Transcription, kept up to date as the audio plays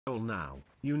Now,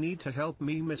 you need to help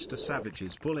me. Mr. Savage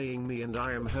is bullying me and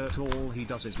I am hurt. All he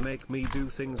does is make me do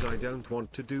things I don't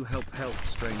want to do. Help, help,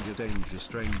 stranger danger,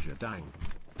 stranger dang.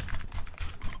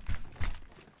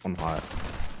 I'm high.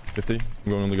 50.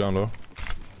 I'm going on the ground low.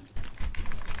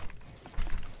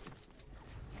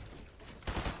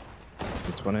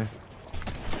 I'm 20.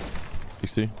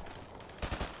 60.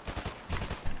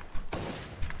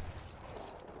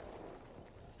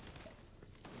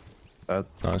 Bad.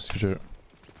 Nice, good shit.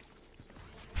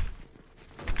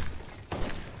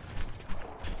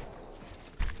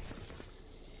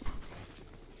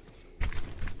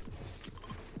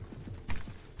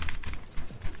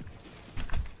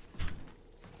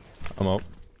 I'm up.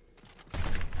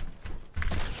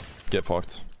 Get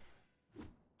fucked.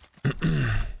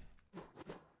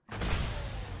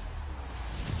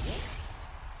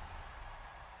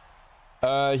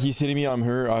 He's hitting me, I'm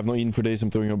hurt. I have not eaten for days, I'm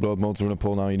throwing up blood, molds are in a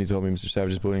pole now. You need to help me. Mr.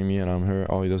 Savage is bullying me and I'm hurt.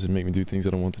 All he does is make me do things I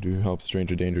don't want to do. Help,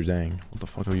 stranger danger, dang. What the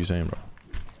fuck are you saying, bro?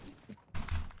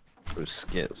 Those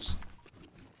skits.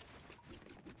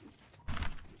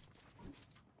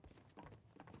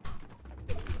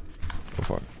 Oh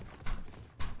fuck.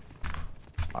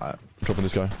 Alright. I'm dropping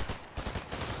this guy.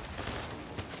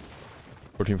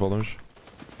 14 followers.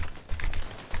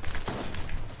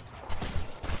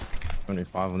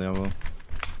 25 on the other.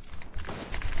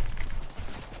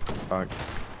 Back.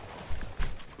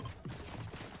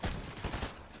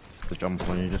 The jump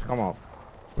on you, just come up.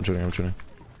 I'm chilling, I'm chilling.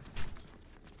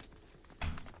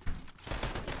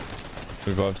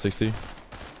 25, 60.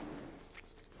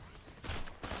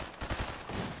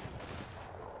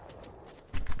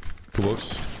 Cool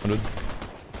box, 100.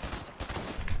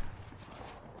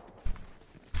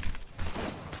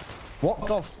 What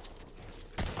the f?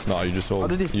 No, you just sold. How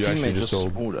did his You actually teammate just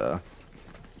sold. spawn there?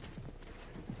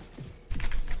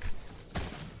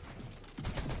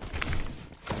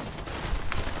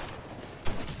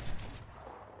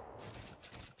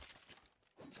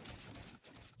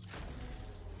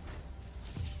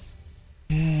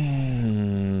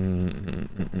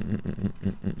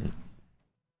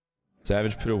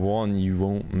 Savage put a 1, you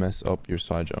won't mess up your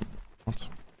side jump. What?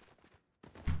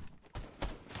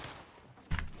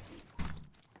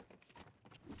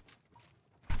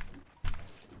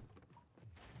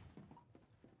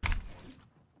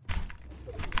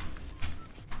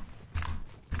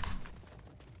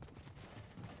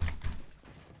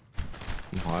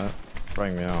 I'm high.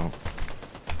 Bring me out.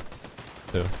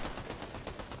 Yeah.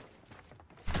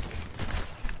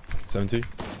 70.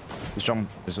 This jump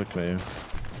is looking at you.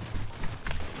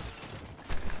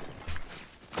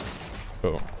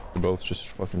 Oh, they're both just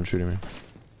fucking shooting me.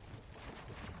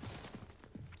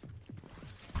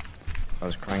 I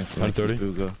was cranking. 130.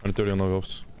 130 on log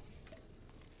ops.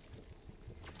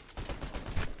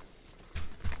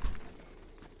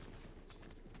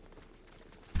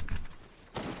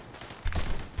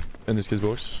 In this kid's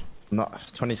box. No,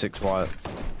 it's 26 white.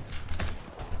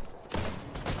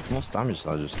 How much damage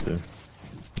did I just do?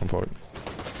 I'm part.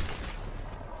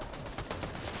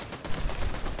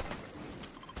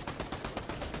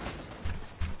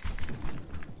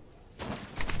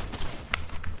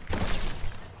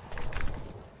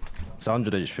 It's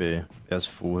 100 HP. He has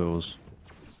full heals.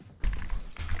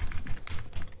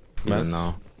 Mats?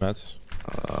 Now. Mats?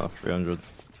 300.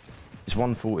 It's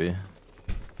 140.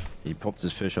 He popped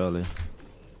his fish early.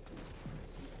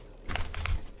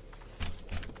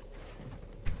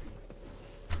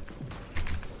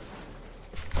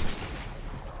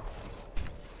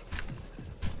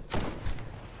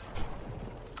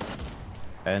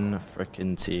 N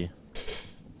frickin' T.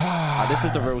 This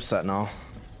is the real set now.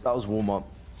 That was warm up.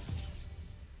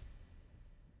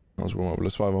 That was warm up.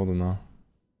 Let's 5 on them now.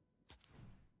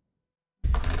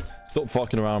 Stop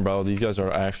fucking around, bro. These guys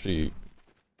are actually.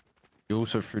 You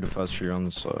also threw the first 3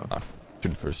 runs, so. I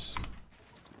threw the first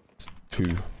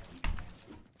 2.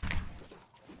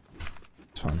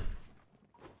 It's fine.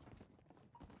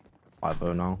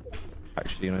 5-0 now.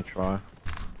 Actually gonna try.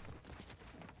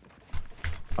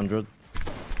 100.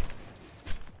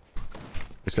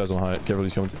 This guy's on high. Careful,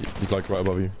 he's coming to you. He's like right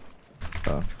above you.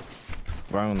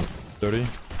 Round 30.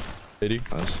 80.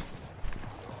 Nice.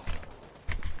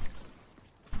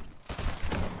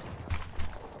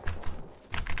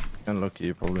 And lucky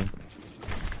you probably.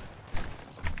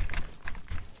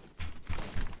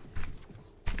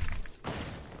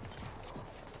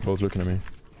 Both looking at me.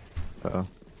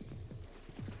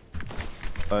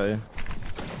 Hey.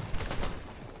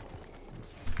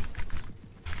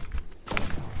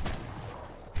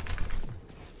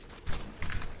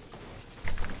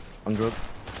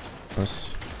 $100.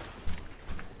 Nice.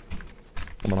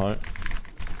 I'm on high.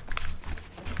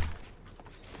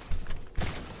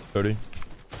 30.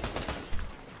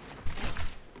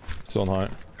 Still on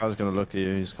height. Guy's gonna look at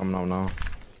you. He's coming out now.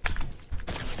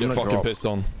 Get fucking drop. pissed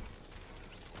on.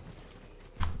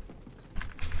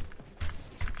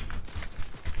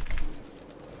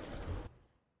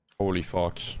 Holy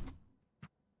fuck.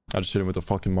 I just hit him with the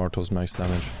fucking Martos max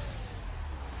damage.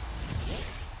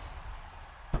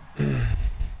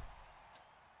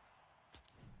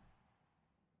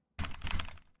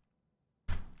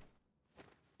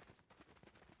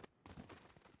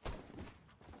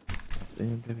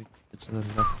 Baby, get to the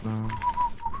left now.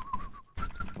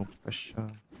 No pressure.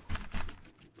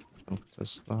 No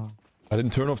Tesla. I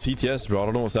didn't turn off TTS, bro. I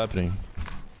don't know what's happening.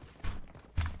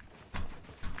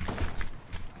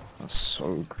 That's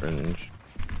so cringe.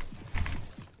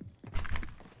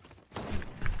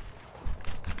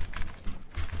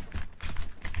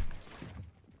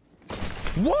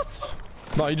 What?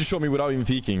 No, he just shot me without even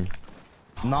peeking.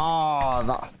 Nah,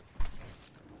 that.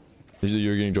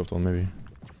 You're getting dropped on, maybe.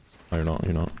 No, you're not.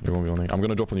 You're not. You won't be on me. I'm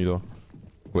gonna drop on you though.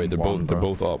 Wait, they're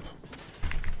both up.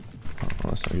 Oh,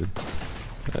 that's not good.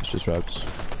 Yeah, it's just wraps.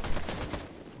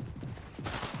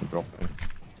 I'm dropping.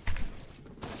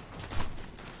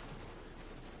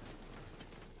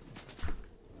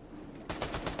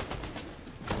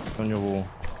 On your wall.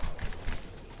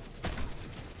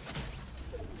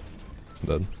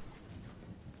 Dead.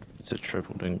 It's a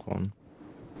triple dink one.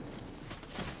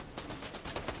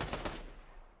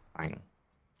 Bang.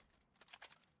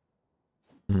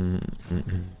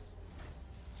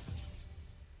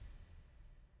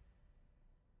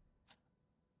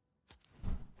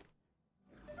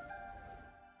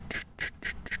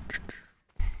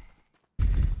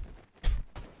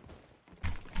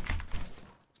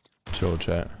 Chill,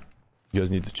 chat. You guys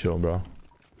need to chill, bro.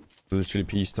 I literally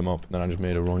pieced them up, and then I just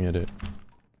made a wrong edit.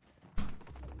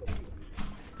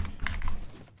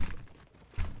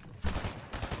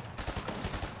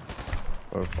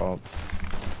 Both up.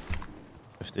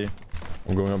 50.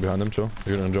 I'm going up behind them, chill.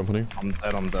 You're gonna jump on you? I'm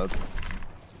dead, I'm dead.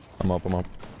 I'm up, I'm up.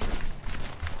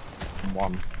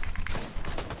 One.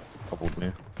 Coupled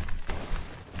me.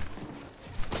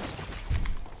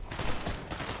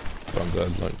 I'm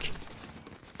dead, like.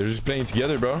 They're just playing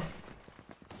together, bro.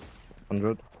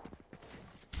 100.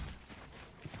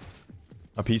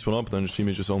 I pieced one up, then his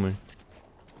teammate just sold me.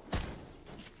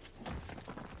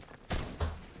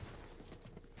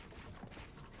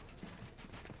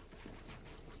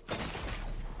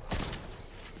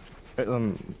 Hit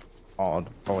them hard.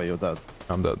 Oh wait, you're dead.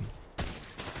 I'm dead.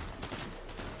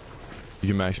 You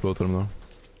can max both of them though.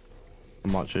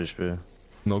 How much HP?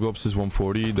 No Glops is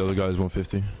 140, the other guy is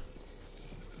 150.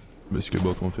 Basically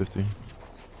both 150.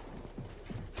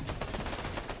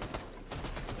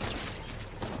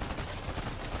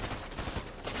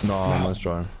 No, let's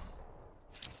try.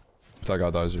 If that guy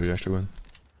dies, we actually win.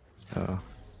 Yeah.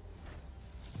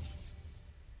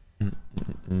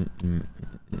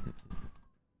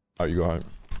 Alright, you go high.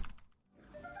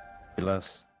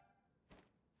 Less.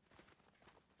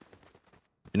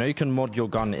 You know you can mod your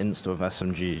gun insta with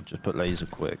SMG. Just put laser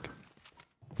quick.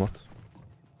 What?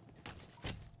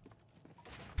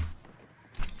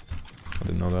 I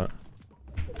didn't know that.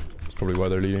 That's probably why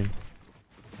they're leading.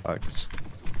 Thanks.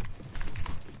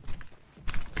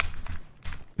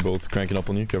 Both cranking up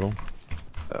on you, careful.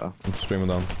 Yeah. I'm spraying one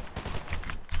down.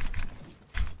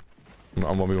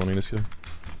 I'm 1v1ing this kid.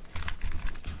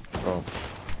 Oh.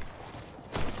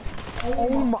 Oh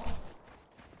my.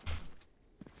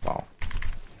 Wow.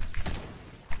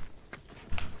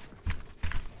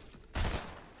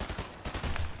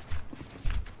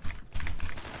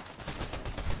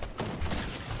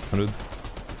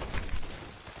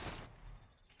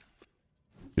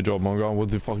 Good job, Mongraal. What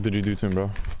the fuck did you do to him,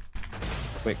 bro?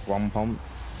 Quick one pump.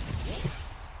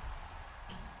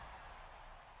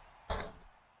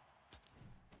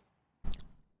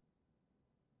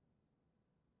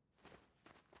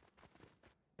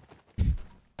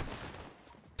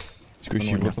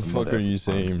 Squishy, what the fuck are you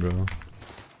saying, bro? You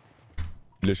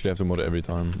literally have to mod it every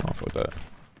time. Oh, fuck that.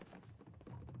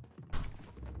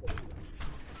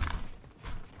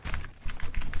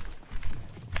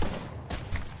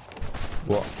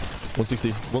 What?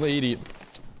 160. 180.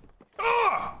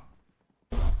 Ah!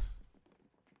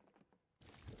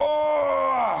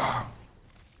 Oh!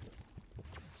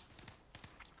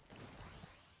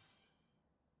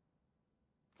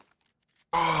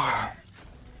 Ah!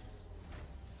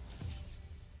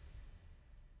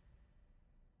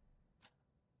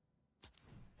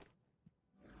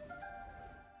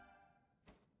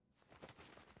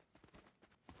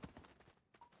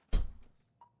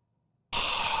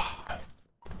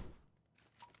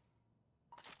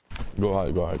 Go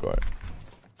high, go high, go high.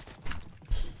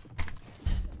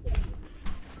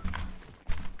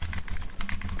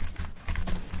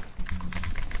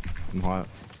 I'm high.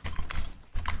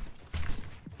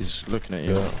 He's looking at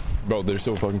you. Yeah. Bro, they're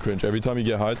so fucking cringe. Every time you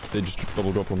get high, they just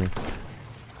double drop on me.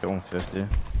 Get 150.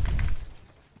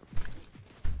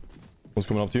 One's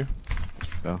coming up to you.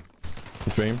 Yeah.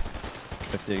 Frame.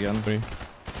 50 again. 3.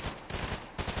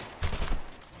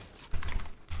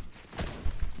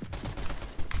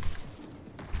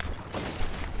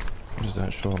 What is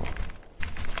that shot?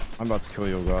 I'm about to kill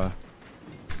your guy.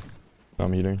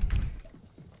 I'm eating.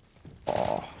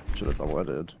 Oh, should have double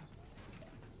edited.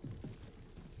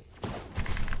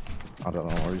 I don't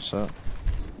know where he's at.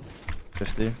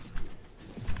 50.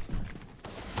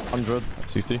 100.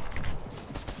 60.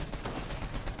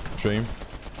 Stream.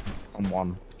 On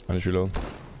 1. I just reload.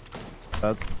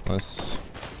 Dead. Nice.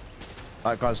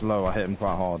 That guy's low. I hit him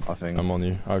quite hard, I think. I'm on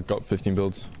you. I got 15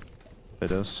 builds. It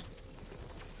is.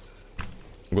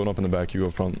 I'm going up in the back. You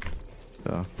go front.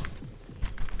 Yeah.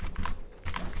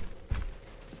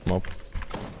 I'm up.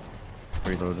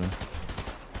 Reloading.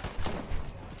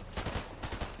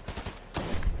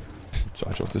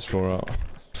 I shot this floor out.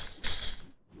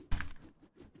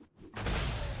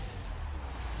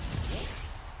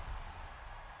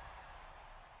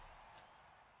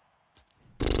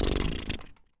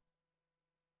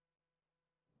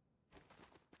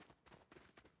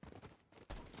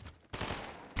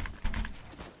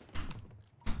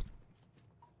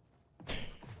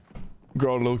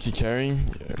 Girl low-key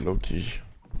carrying? Yeah, low-key.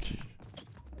 Low-key.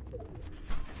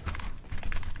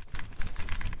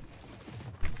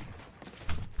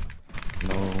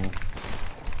 No.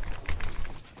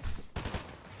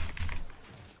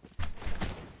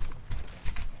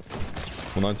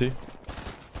 $190.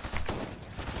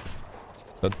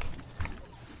 Dead.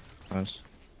 Nice.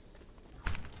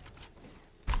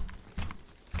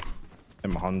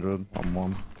 I'm 100. I'm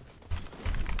 1.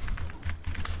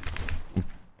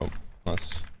 Oh,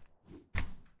 nice.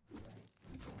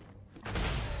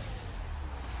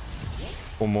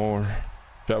 One more.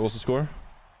 Chat, what's the score?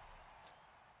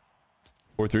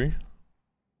 4-3?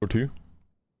 4-2?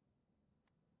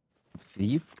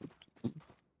 Thief?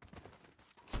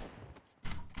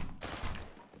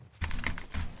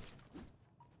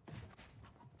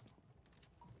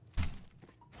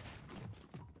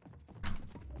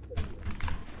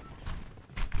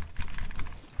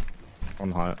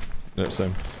 On height. Yeah,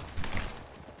 same.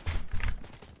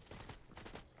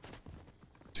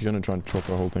 Is he gonna try and chop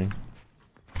our whole thing?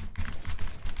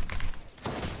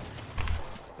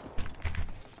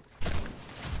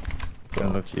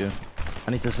 Don't look here.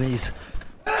 I need to sneeze.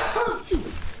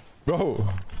 Bro!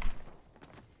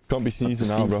 Can't be sneezing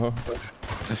now, bro.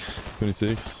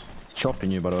 26.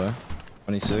 Chopping you, by the way.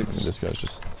 26. This guy's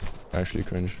just actually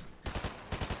cringe.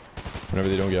 Whenever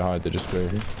they don't get high, they just spray.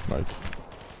 Like,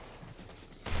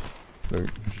 they're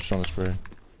just trying to spray.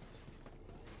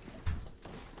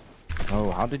 Oh,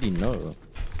 how did he know?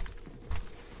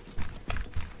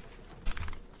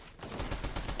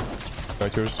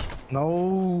 Back yours.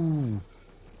 No.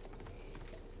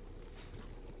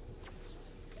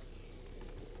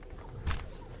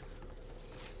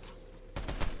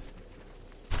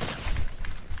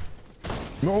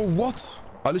 No, what?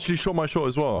 I literally shot my shot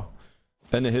as well.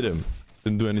 And it hit him.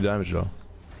 Didn't do any damage though.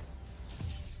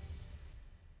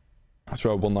 I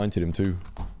swear I 190'd him too.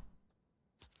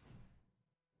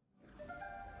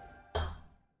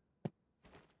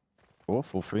 Four,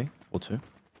 4-3, 4-2,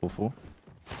 4-4.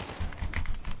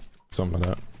 Something like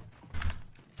that.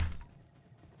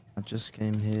 I just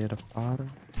came here to party.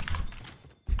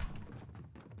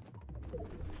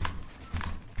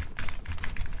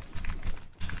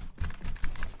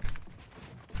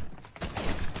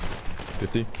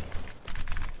 $50.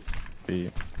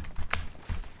 Be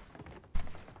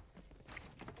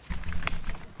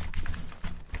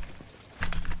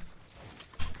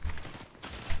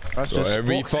Bro,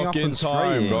 every fucking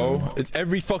time, bro. It's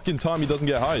every fucking time he doesn't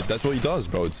get high. That's what he does,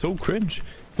 bro. It's so cringe.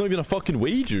 It's not even a fucking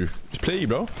wager. Just play,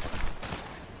 bro.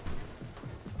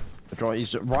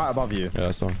 He's right above you. Yeah,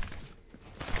 that's fine.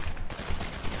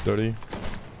 30.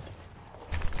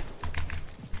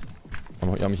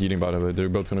 I'm healing, by the way. They're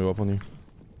both gonna go up on you.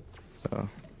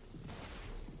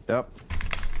 Yep.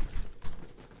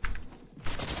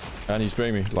 And he's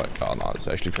spraying me. Like, oh no, it's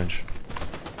actually cringe.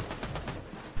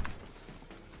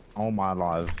 Oh my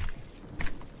life.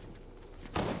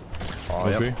 Oh,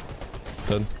 Yep. yep.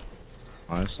 Dead.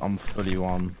 Nice. I'm fully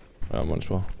one. Yeah, I'm one as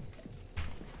well.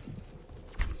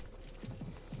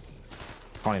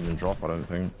 Can't even drop, I don't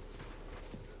think.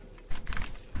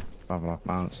 I have enough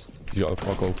mounts. He's got a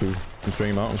fuck all too. I'm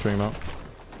spraying him out. I'm spraying him out.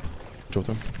 Dropped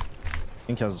him. I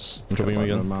think he has. I'm dropping him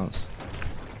again. Mounts.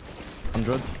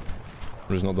 100.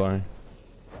 But he's not dying.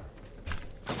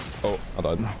 Oh, I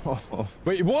died.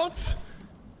 Wait, what?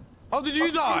 How did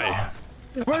you die?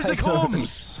 Where's the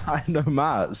comms? I know,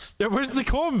 Mats. Yeah, where's the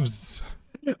comms?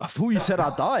 I thought you said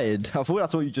I died. I thought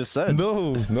that's what you just said.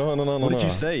 No. What did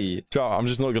you say? Ciao, I'm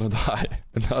just not gonna die.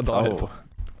 And I died. Oh.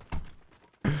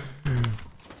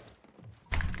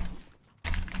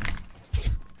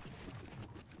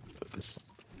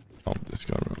 Oh, this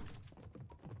guy, bro.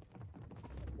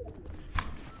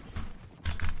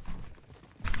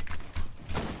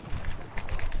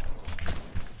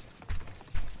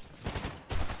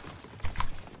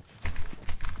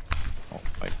 Oh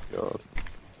my god.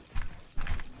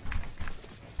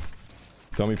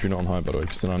 Tell me if you're not on height, by the way,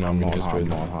 because then I know I'm gonna get sprayed. I'm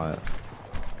not on height.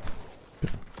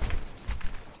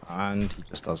 And he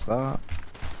just does that.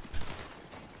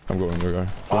 I'm going, go.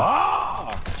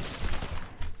 Ah!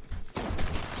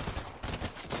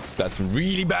 That's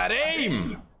really bad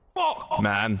aim! Fuck,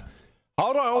 man.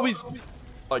 How do I always...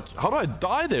 Like, how do I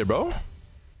die there, bro?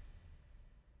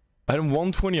 I had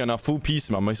 120 and a full piece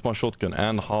of my shotgun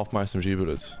and half my SMG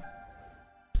bullets.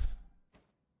 I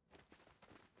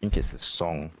think it's this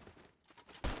song.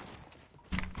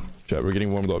 Chat, we're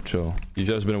getting warmed up, chill. These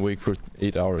guys have been awake for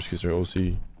 8 hours because they're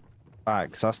OC.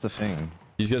 Facts, that's the thing.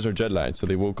 These guys are jet lagged, so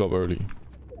they woke up early.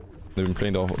 They've been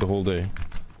playing the whole day.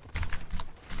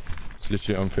 It's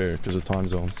literally unfair because of time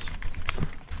zones.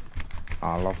 Oh,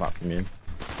 I love that from you.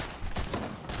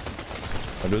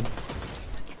 I did.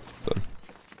 Done.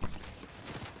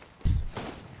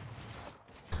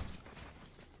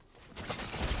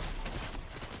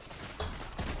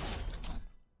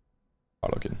 I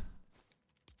look in.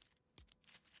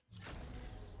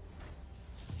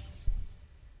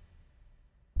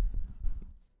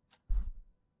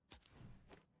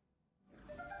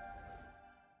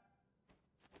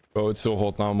 Bro, it's so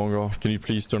hot now, Mongraal. Can you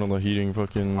please turn on the heating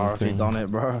fucking I've already thing? done it,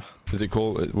 bro. Is it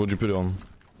cold? What'd you put it on?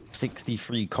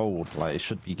 63 cold. Like, it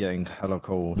should be getting hella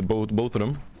cold. The both of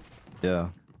them? Yeah.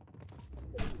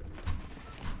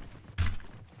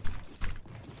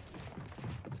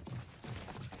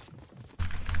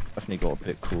 Definitely got a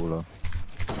bit cooler.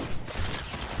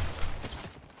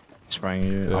 Spraying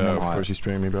you. Yeah, I'm on of height. course he's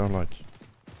spraying me, bro. Like,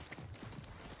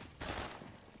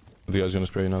 the guy's gonna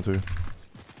spray you now too.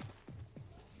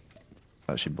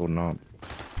 Actually building up.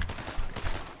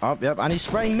 Oh, yep, and he's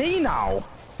spraying me now!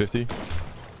 50.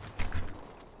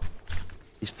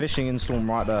 He's fishing in storm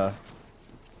right there.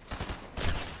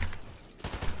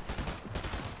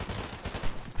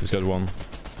 This guy's one.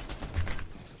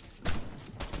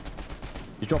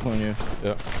 He's dropping on you.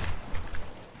 Yeah.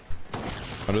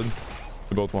 100.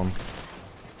 They're both one.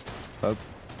 Oh.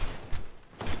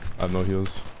 I have no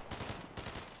heals.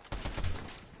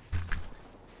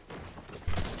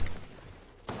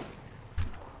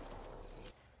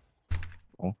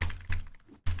 Oh.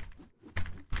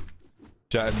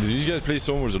 Chat, do these guys play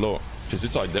Somers a lot? Because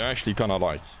it's like, they're actually kind of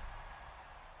like...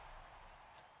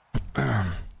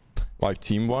 like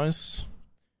team-wise.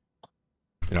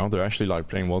 You know, they're actually like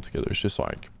playing well together. It's just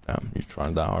like, damn, you're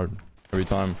trying that hard. Every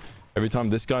time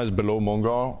this guy is below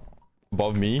Mongraal,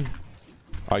 above me,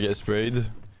 I get sprayed.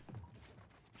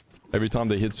 Every time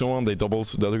they hit someone, they double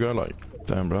the other guy. Like,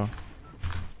 damn, bro.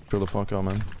 Chill the fuck out,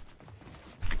 man.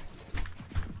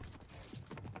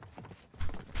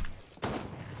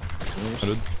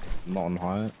 Not on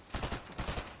height.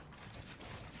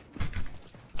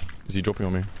 Is he dropping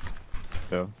on me?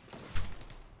 Yeah.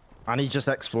 And he just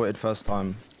exploited first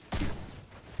time.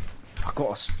 I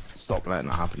gotta stop letting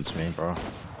that happen to me, bro.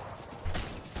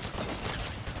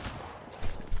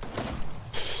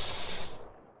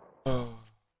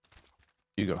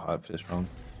 You got hype for this round.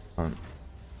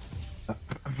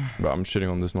 But I'm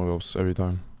shitting on this no-ops every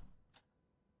time.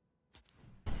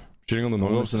 Shitting on the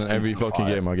no-ops, and then every fucking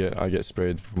game I get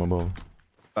sprayed from above.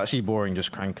 Actually boring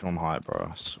just cranking on height, bro.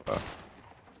 I swear.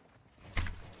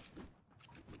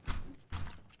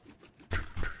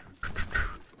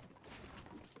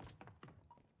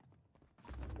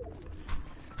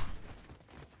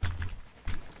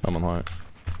 I'm on height.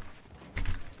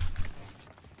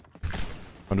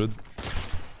 100.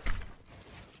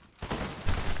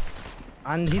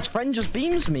 And his friend just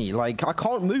beams me. Like, I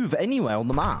can't move anywhere on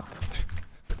the map.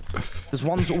 There's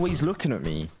one's always looking at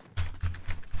me.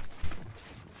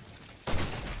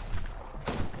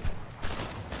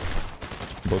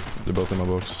 They're both in my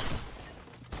box.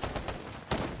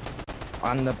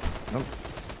 And the... Nope.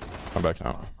 I'm back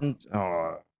now. And,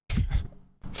 oh,